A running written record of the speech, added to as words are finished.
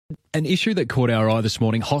An issue that caught our eye this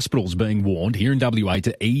morning, hospitals being warned here in WA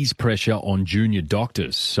to ease pressure on junior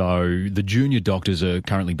doctors. So the junior doctors are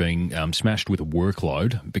currently being smashed with a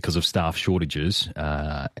workload because of staff shortages,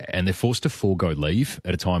 and they're forced to forego leave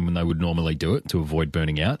at a time when they would normally do it to avoid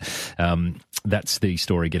burning out. That's the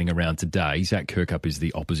story getting around today. Zach Kirkup is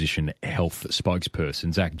the opposition health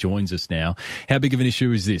spokesperson. Zach joins us now. How big of an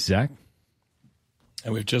issue is this, Zach?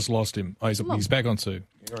 And we've just lost him. Oh, he's back on Sue.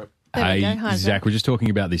 Hey, Zach, we're just talking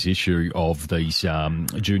about this issue of these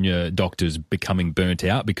junior doctors becoming burnt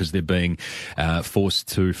out because they're being forced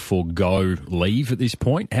to forego leave at this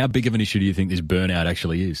point. How big of an issue do you think this burnout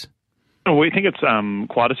actually is? Well, we think it's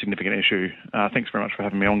quite a significant issue. Thanks very much for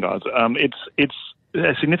having me on, guys. It's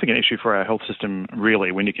a significant issue for our health system,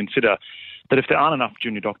 really, when you consider that if there aren't enough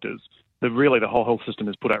junior doctors, really the whole health system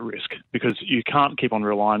is put at risk because you can't keep on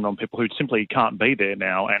relying on people who simply can't be there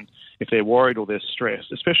now. And if they're worried or they're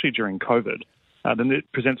stressed, especially during COVID, then it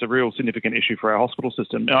presents a real significant issue for our hospital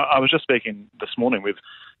system. I was just speaking this morning with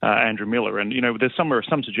Andrew Miller, and there's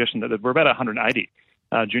some suggestion that we're about 180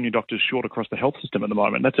 junior doctors short across the health system at the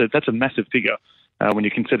moment. That's a massive figure when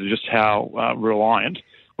you consider just how reliant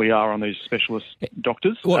we are on these specialist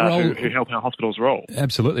doctors who help our hospitals roll.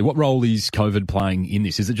 Absolutely. What role is COVID playing in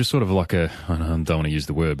this? Is it just sort of like I don't want to use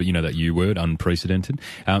the word, but you know that U word, unprecedented?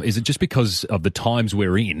 Is it just because of the times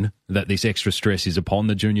we're in that this extra stress is upon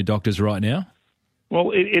the junior doctors right now?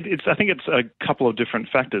 Well, I think it's a couple of different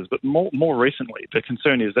factors, but more recently, the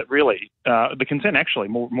concern is that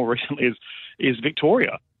more recently is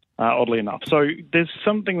Victoria. Oddly enough. So there's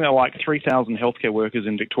something like 3,000 healthcare workers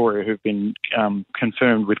in Victoria who've been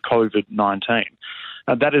confirmed with COVID-19.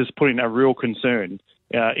 That is putting a real concern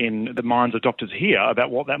in the minds of doctors here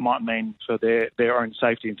about what that might mean for their own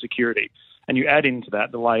safety and security. And you add into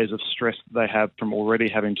that the layers of stress that they have from already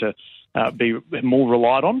having to be more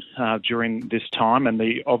relied on during this time, and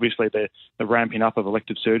obviously the ramping up of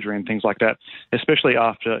elective surgery and things like that, especially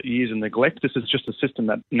after years of neglect. This is just a system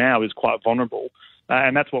that now is quite vulnerable.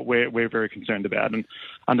 And that's what we're very concerned about. And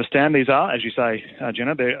understand these are, as you say,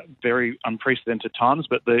 Jenna, they're very unprecedented times,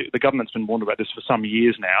 but the government's been warned about this for some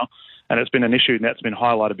years now, and it's been an issue that's been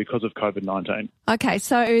highlighted because of COVID-19. Okay,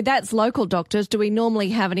 so that's local doctors. Do we normally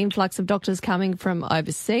have an influx of doctors coming from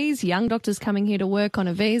overseas, young doctors coming here to work on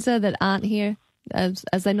a visa that aren't here as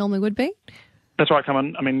they normally would be? That's right,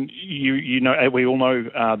 Cameron. I mean, you know, we all know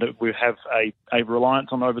that we have a reliance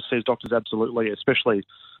on overseas doctors, absolutely, especially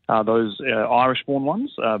those Irish-born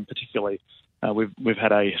ones, particularly. We've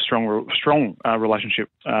had a strong relationship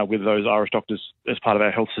with those Irish doctors as part of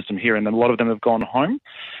our health system here, and then a lot of them have gone home.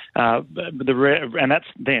 And that's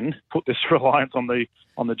then put this reliance on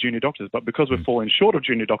the junior doctors. But because we're falling short of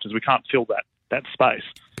junior doctors, we can't fill that space.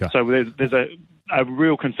 Okay. So there's a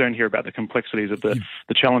real concern here about the complexities of the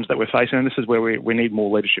challenge that we're facing, and this is where we need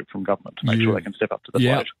more leadership from government to make sure they can step up to the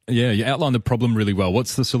plate. Yeah, you outlined the problem really well.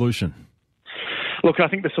 What's the solution? Look, I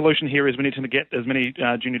think the solution here is we need to get as many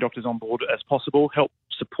junior doctors on board as possible, help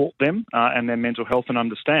support them and their mental health, and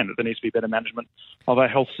understand that there needs to be better management of our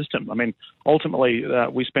health system. I mean, ultimately,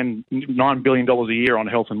 we spend $9 billion a year on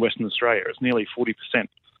health in Western Australia. It's nearly 40%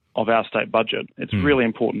 of our state budget. It's really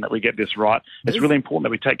important that we get this right. It's really important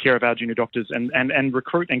that we take care of our junior doctors and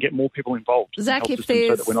recruit and get more people involved. Zach,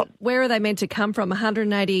 where are they meant to come from?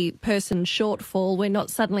 180 person shortfall. We're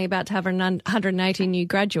not suddenly about to have 180 new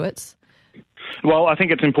graduates. Well, I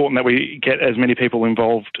think it's important that we get as many people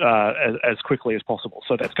involved as quickly as possible.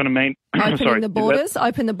 So that's going to mean open the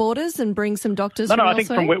borders and bring some doctors. No, I think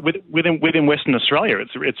from within Western Australia,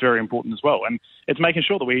 it's very important as well, and it's making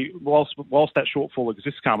sure that we, whilst that shortfall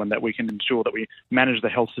exists, Carmen, that we can ensure that we manage the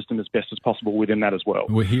health system as best as possible within that as well.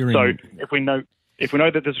 We're hearing. So if we know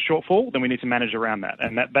that there's a shortfall, then we need to manage around that,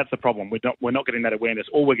 and that's the problem. We're not getting that awareness.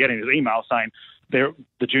 All we're getting is emails saying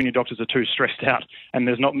the junior doctors are too stressed out, and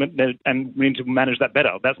and we need to manage that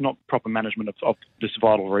better. That's not proper management of this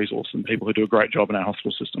vital resource and people who do a great job in our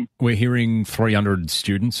hospital system. We're hearing 300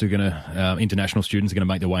 students international students are going to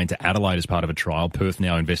make their way into Adelaide as part of a trial. Perth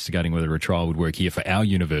now investigating whether a trial would work here for our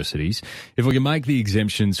universities. If we can make the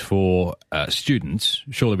exemptions for students,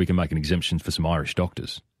 surely we can make an exemption for some Irish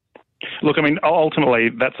doctors. Look, I mean, ultimately,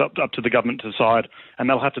 that's up to the government to decide, and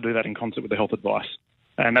they'll have to do that in concert with the health advice.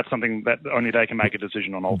 And that's something that only they can make a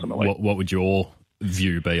decision on ultimately. What would your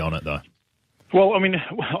view be on it, though? Well, I mean,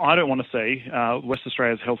 I don't want to see West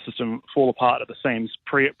Australia's health system fall apart at the seams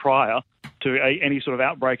prior to any sort of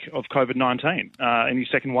outbreak of COVID-19, any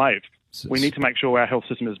second wave. We need to make sure our health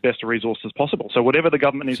system is best resourced as possible. So whatever the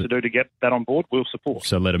government needs to do to get that on board, we'll support.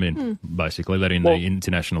 So let them in, basically. Let in the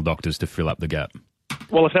international doctors to fill up the gap.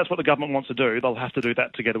 Well, if that's what the government wants to do, they'll have to do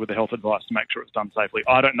that together with the health advice to make sure it's done safely.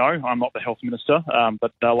 I don't know. I'm not the health minister,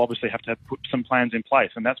 but they'll obviously have to put some plans in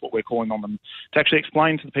place, and that's what we're calling on them to actually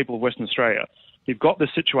explain to the people of Western Australia. You've got this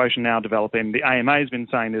situation now developing. The AMA has been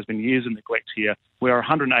saying there's been years of neglect here. We are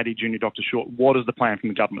 180 junior doctors short. What is the plan from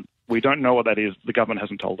the government? We don't know what that is. The government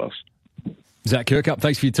hasn't told us. Zach Kirkup,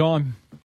 thanks for your time.